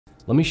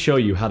Let me show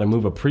you how to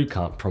move a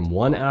pre-comp from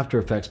one After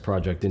Effects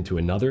project into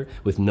another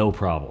with no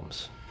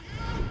problems.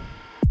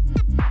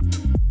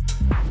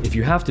 If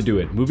you have to do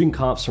it, moving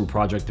comps from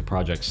project to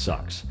project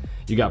sucks.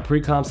 You got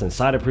pre-comps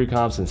inside of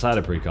pre-comps inside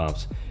of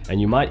pre-comps,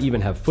 and you might even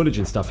have footage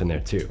and stuff in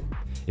there too.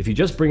 If you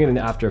just bring it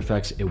into After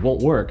Effects, it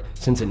won't work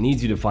since it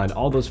needs you to find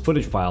all those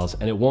footage files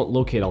and it won't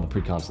locate all the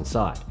pre-comps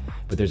inside.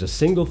 But there's a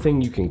single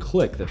thing you can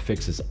click that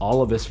fixes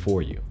all of this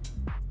for you.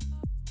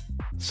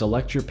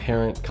 Select your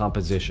parent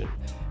composition,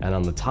 and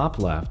on the top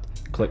left,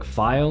 click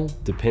File,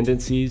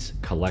 Dependencies,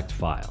 Collect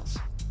Files.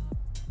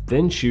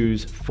 Then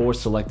choose For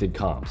Selected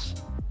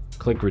Comps.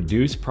 Click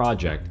Reduce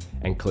Project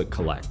and click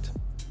Collect.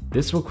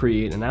 This will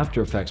create an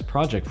After Effects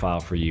project file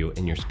for you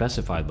in your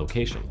specified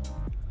location.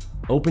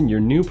 Open your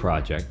new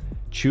project,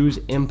 choose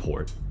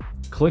Import,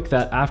 click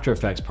that After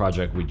Effects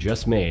project we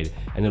just made,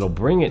 and it'll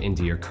bring it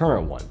into your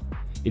current one.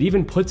 It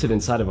even puts it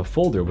inside of a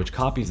folder which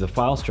copies the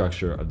file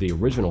structure of the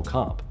original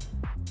comp.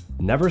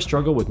 Never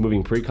struggle with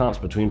moving pre-comps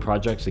between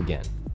projects again.